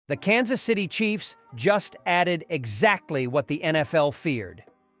The Kansas City Chiefs just added exactly what the NFL feared.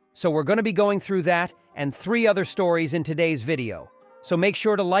 So we're going to be going through that and 3 other stories in today's video. So make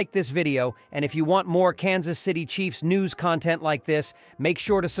sure to like this video, and if you want more Kansas City Chiefs news content like this, make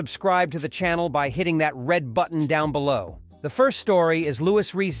sure to subscribe to the channel by hitting that red button down below. The first story is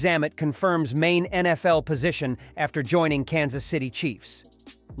Louis Rees-Zammit confirms main NFL position after joining Kansas City Chiefs.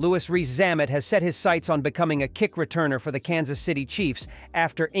 Louis Rees-Zammit has set his sights on becoming a kick returner for the Kansas City Chiefs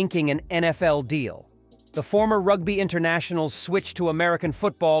after inking an NFL deal. The former rugby international's switch to American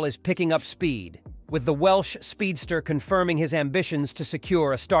football is picking up speed, with the Welsh speedster confirming his ambitions to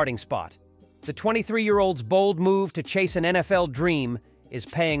secure a starting spot. The 23-year-old's bold move to chase an NFL dream is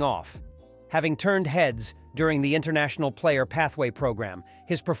paying off. Having turned heads during the International Player Pathway Program,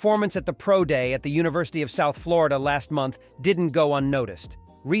 his performance at the Pro Day at the University of South Florida last month didn't go unnoticed.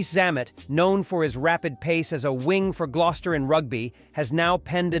 Rees-Zammit, known for his rapid pace as a wing for Gloucester in rugby, has now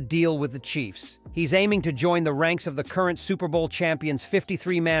penned a deal with the Chiefs. He's aiming to join the ranks of the current Super Bowl champions'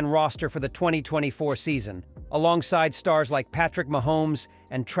 53-man roster for the 2024 season, alongside stars like Patrick Mahomes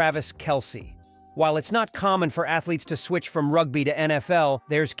and Travis Kelce. While it's not common for athletes to switch from rugby to NFL,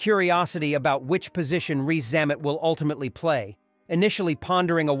 there's curiosity about which position Rees-Zammit will ultimately play. Initially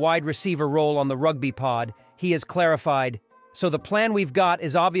pondering a wide receiver role on the rugby pod, he has clarified, "So the plan we've got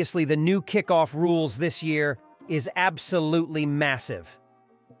is obviously the new kickoff rules this year is absolutely massive.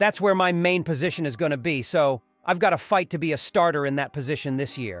 That's where my main position is going to be, so I've got to fight to be a starter in that position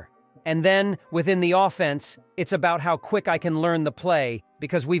this year. And then, within the offense, it's about how quick I can learn the play,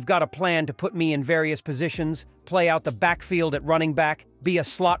 because we've got a plan to put me in various positions, play out the backfield at running back, be a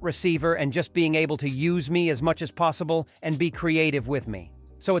slot receiver, and just being able to use me as much as possible and be creative with me.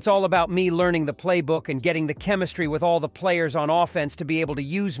 So it's all about me learning the playbook and getting the chemistry with all the players on offense to be able to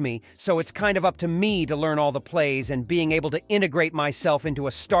use me, so it's kind of up to me to learn all the plays and being able to integrate myself into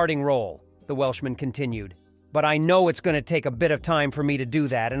a starting role," the Welshman continued. "But I know it's going to take a bit of time for me to do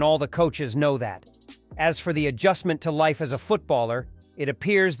that, and all the coaches know that. As for the adjustment to life as a footballer, it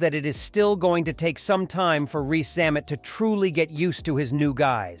appears that it is still going to take some time for Rees-Zammit to truly get used to his new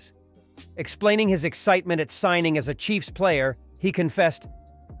guys." Explaining his excitement at signing as a Chiefs player, he confessed,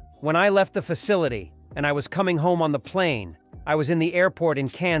 "When I left the facility and I was coming home on the plane, I was in the airport in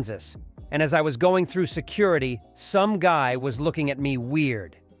Kansas, and as I was going through security, some guy was looking at me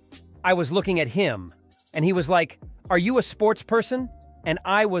weird. I was looking at him, and he was like, 'Are you a sports person?' And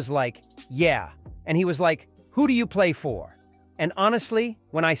I was like, 'Yeah.' And he was like, 'Who do you play for?' And honestly,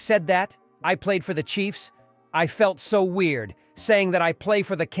 when I said that, I played for the Chiefs, I felt so weird, saying that I play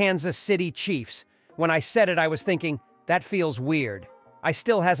for the Kansas City Chiefs. When I said it, I was thinking, that feels weird. I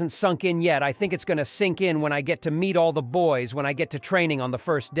still hasn't sunk in yet. I think it's going to sink in when I get to meet all the boys when I get to training on the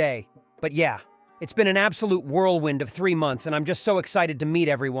first day. But yeah, it's been an absolute whirlwind of 3 months, and I'm just so excited to meet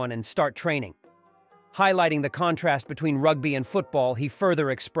everyone and start training." Highlighting the contrast between rugby and football, he further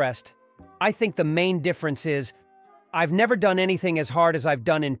expressed, "I think the main difference is, I've never done anything as hard as I've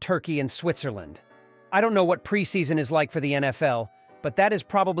done in Turkey and Switzerland. I don't know what preseason is like for the NFL, but that is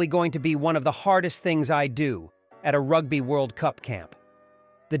probably going to be one of the hardest things I do at a Rugby World Cup camp.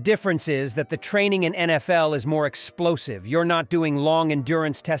 The difference is that the training in NFL is more explosive. You're not doing long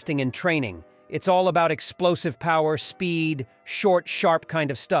endurance testing and training. It's all about explosive power, speed, short, sharp kind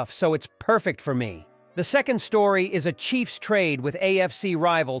of stuff, so it's perfect for me." The second story is a Chiefs trade with AFC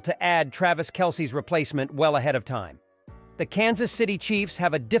rival to add Travis Kelce's replacement well ahead of time. The Kansas City Chiefs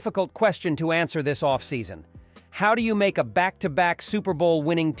have a difficult question to answer this offseason. How do you make a back-to-back Super Bowl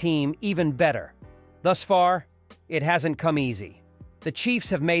winning team even better? Thus far, it hasn't come easy. The Chiefs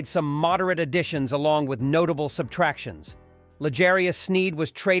have made some moderate additions along with notable subtractions. L'Jarius Sneed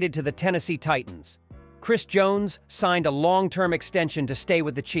was traded to the Tennessee Titans. Chris Jones signed a long-term extension to stay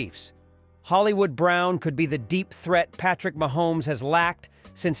with the Chiefs. Hollywood Brown could be the deep threat Patrick Mahomes has lacked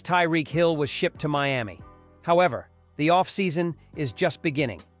since Tyreek Hill was shipped to Miami. However, the offseason is just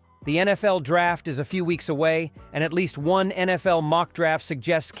beginning. The NFL draft is a few weeks away, and at least one NFL mock draft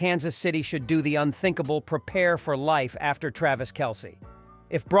suggests Kansas City should do the unthinkable, prepare for life after Travis Kelce.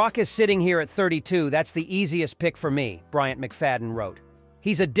 "If Brock is sitting here at 32, that's the easiest pick for me," Bryant McFadden wrote.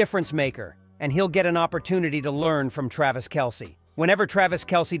 "He's a difference maker, and he'll get an opportunity to learn from Travis Kelce. Whenever Travis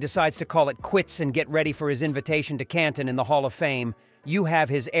Kelce decides to call it quits and get ready for his invitation to Canton in the Hall of Fame, you have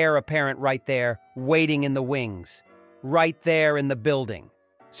his heir apparent right there, waiting in the wings. Right there in the building.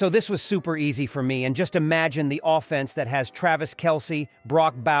 So this was super easy for me, and just imagine the offense that has Travis Kelce,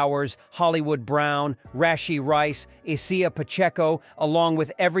 Brock Bowers, Hollywood Brown, Rashee Rice, Isaiah Pacheco, along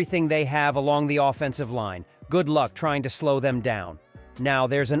with everything they have along the offensive line. Good luck trying to slow them down. Now,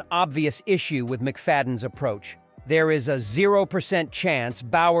 there's an obvious issue with McFadden's approach. there is a 0% chance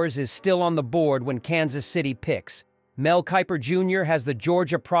Bowers is still on the board when Kansas City picks. Mel Kiper Jr. has the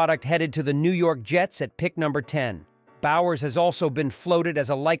Georgia product headed to the New York Jets at pick number 10. Bowers has also been floated as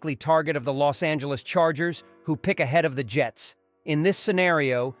a likely target of the Los Angeles Chargers, who pick ahead of the Jets. In this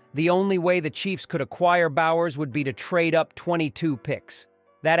scenario, the only way the Chiefs could acquire Bowers would be to trade up 22 picks.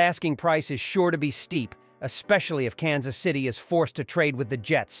 That asking price is sure to be steep, especially if Kansas City is forced to trade with the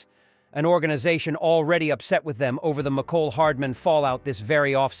Jets, an organization already upset with them over the Mecole Hardman fallout this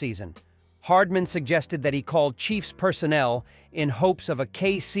very offseason. Hardman suggested that he called Chiefs personnel in hopes of a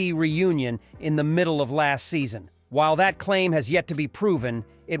KC reunion in the middle of last season. While that claim has yet to be proven,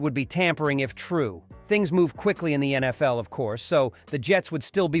 it would be tampering if true. Things move quickly in the NFL, of course, so the Jets would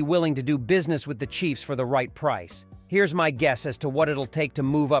still be willing to do business with the Chiefs for the right price. Here's my guess as to what it'll take to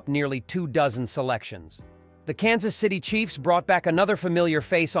move up nearly 24 selections. The Kansas City Chiefs brought back another familiar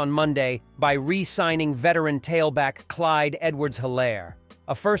face on Monday by re-signing veteran tailback Clyde Edwards-Helaire,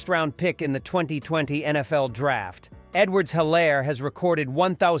 a first-round pick in the 2020 NFL Draft. Edwards-Helaire has recorded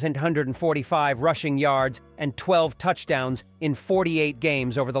 1,145 rushing yards and 12 touchdowns in 48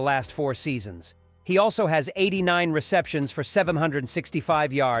 games over the last 4 seasons. He also has 89 receptions for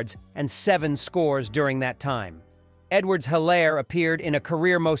 765 yards and 7 scores during that time. Edwards-Helaire appeared in a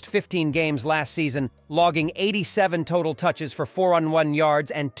career-most 15 games last season, logging 87 total touches for 401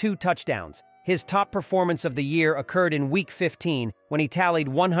 yards and 2 touchdowns. His top performance of the year occurred in Week 15, when he tallied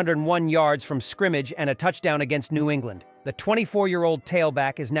 101 yards from scrimmage and a touchdown against New England. The 24-year-old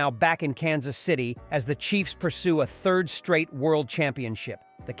tailback is now back in Kansas City as the Chiefs pursue a 3rd straight world championship.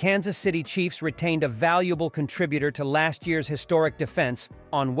 The Kansas City Chiefs retained a valuable contributor to last year's historic defense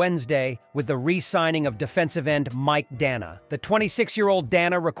on Wednesday with the re-signing of defensive end Mike Danna. The 26-year-old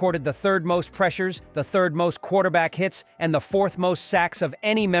Danna recorded the 3rd most pressures, the 3rd most quarterback hits, and the 4th most sacks of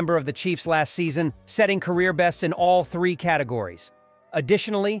any member of the Chiefs last season, setting career bests in all 3 categories.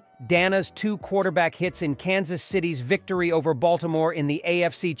 Additionally, Danna's 2 quarterback hits in Kansas City's victory over Baltimore in the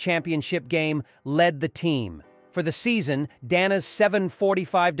AFC Championship game led the team. For the season, Danna's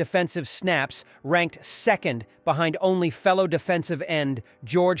 745 defensive snaps ranked 2nd behind only fellow defensive end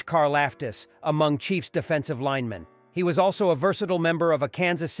George Karlaftis among Chiefs defensive linemen. He was also a versatile member of a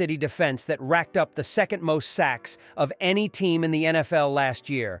Kansas City defense that racked up the 2nd most sacks of any team in the NFL last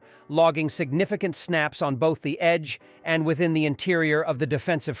year, logging significant snaps on both the edge and within the interior of the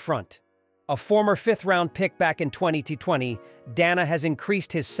defensive front. A former 5th-round pick back in 2020, Danna has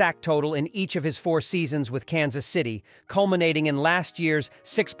increased his sack total in each of his 4 seasons with Kansas City, culminating in last year's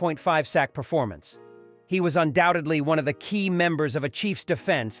 6.5 sack performance. He was undoubtedly one of the key members of a Chiefs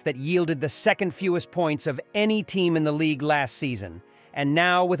defense that yielded the 2nd fewest points of any team in the league last season, and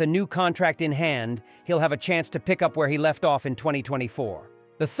now with a new contract in hand, he'll have a chance to pick up where he left off in 2024.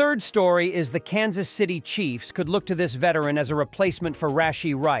 The 3rd story is the Kansas City Chiefs could look to this veteran as a replacement for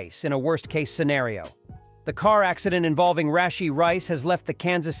Rashee Rice in a worst-case scenario. The car accident involving Rashee Rice has left the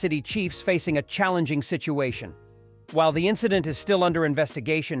Kansas City Chiefs facing a challenging situation. While the incident is still under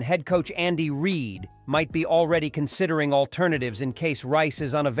investigation, head coach Andy Reid might be already considering alternatives in case Rice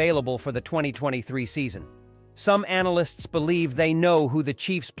is unavailable for the 2023 season. Some analysts believe they know who the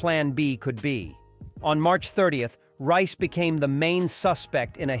Chiefs' plan B could be. On March 30th, Rice became the main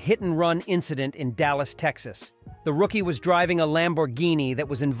suspect in a hit-and-run incident in Dallas, Texas. The rookie was driving a Lamborghini that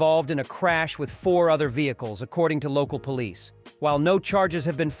was involved in a crash with 4 other vehicles, according to local police. While no charges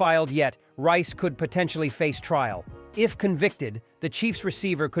have been filed yet, Rice could potentially face trial. If convicted, the Chiefs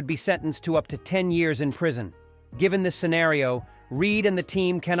receiver could be sentenced to up to 10 years in prison. Given this scenario, Reid and the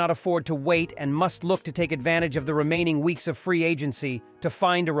team cannot afford to wait and must look to take advantage of the remaining weeks of free agency to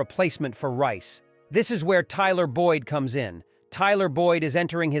find a replacement for Rice. This is where Tyler Boyd comes in. Tyler Boyd is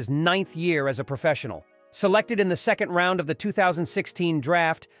entering his 9th year as a professional. Selected in the 2nd round of the 2016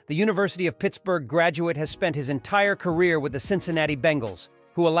 draft, the University of Pittsburgh graduate has spent his entire career with the Cincinnati Bengals,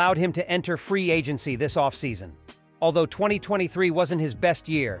 who allowed him to enter free agency this offseason. Although 2023 wasn't his best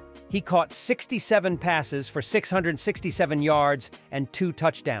year, he caught 67 passes for 667 yards and 2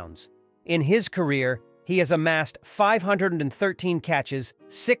 touchdowns. In his career, he has amassed 513 catches,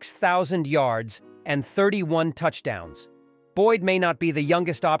 6,000 yards, and 31 touchdowns. Boyd may not be the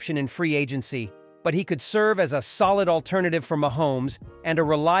youngest option in free agency, but he could serve as a solid alternative for Mahomes and a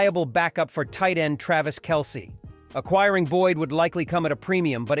reliable backup for tight end Travis Kelce. Acquiring Boyd would likely come at a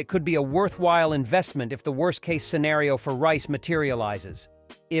premium, but it could be a worthwhile investment if the worst-case scenario for Rice materializes.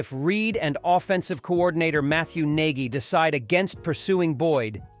 If Reid and offensive coordinator Matthew Nagy decide against pursuing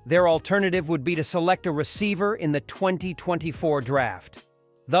Boyd, their alternative would be to select a receiver in the 2024 draft.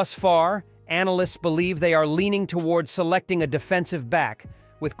 Thus far, analysts believe they are leaning towards selecting a defensive back,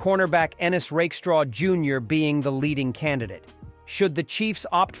 with cornerback Ennis Rakestraw Jr. being the leading candidate. Should the Chiefs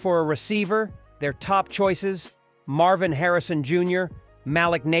opt for a receiver, their top choices, Marvin Harrison Jr.,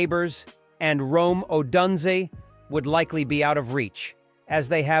 Malik Nabers, and Rome Odunze, would likely be out of reach, as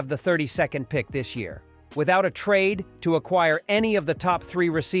they have the 32nd pick this year. Without a trade to acquire any of the top 3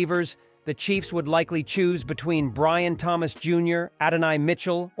 receivers, the Chiefs would likely choose between Brian Thomas Jr., Adonai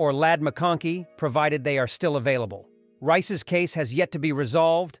Mitchell, or Ladd McConkey, provided they are still available. Rice's case has yet to be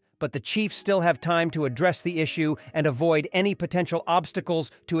resolved, but the Chiefs still have time to address the issue and avoid any potential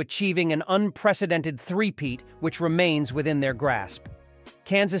obstacles to achieving an unprecedented three-peat which remains within their grasp.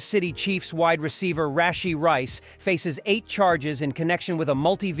 Kansas City Chiefs wide receiver Rashee Rice faces 8 charges in connection with a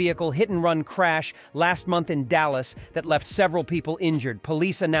multi-vehicle hit-and-run crash last month in Dallas that left several people injured,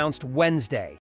 police announced Wednesday.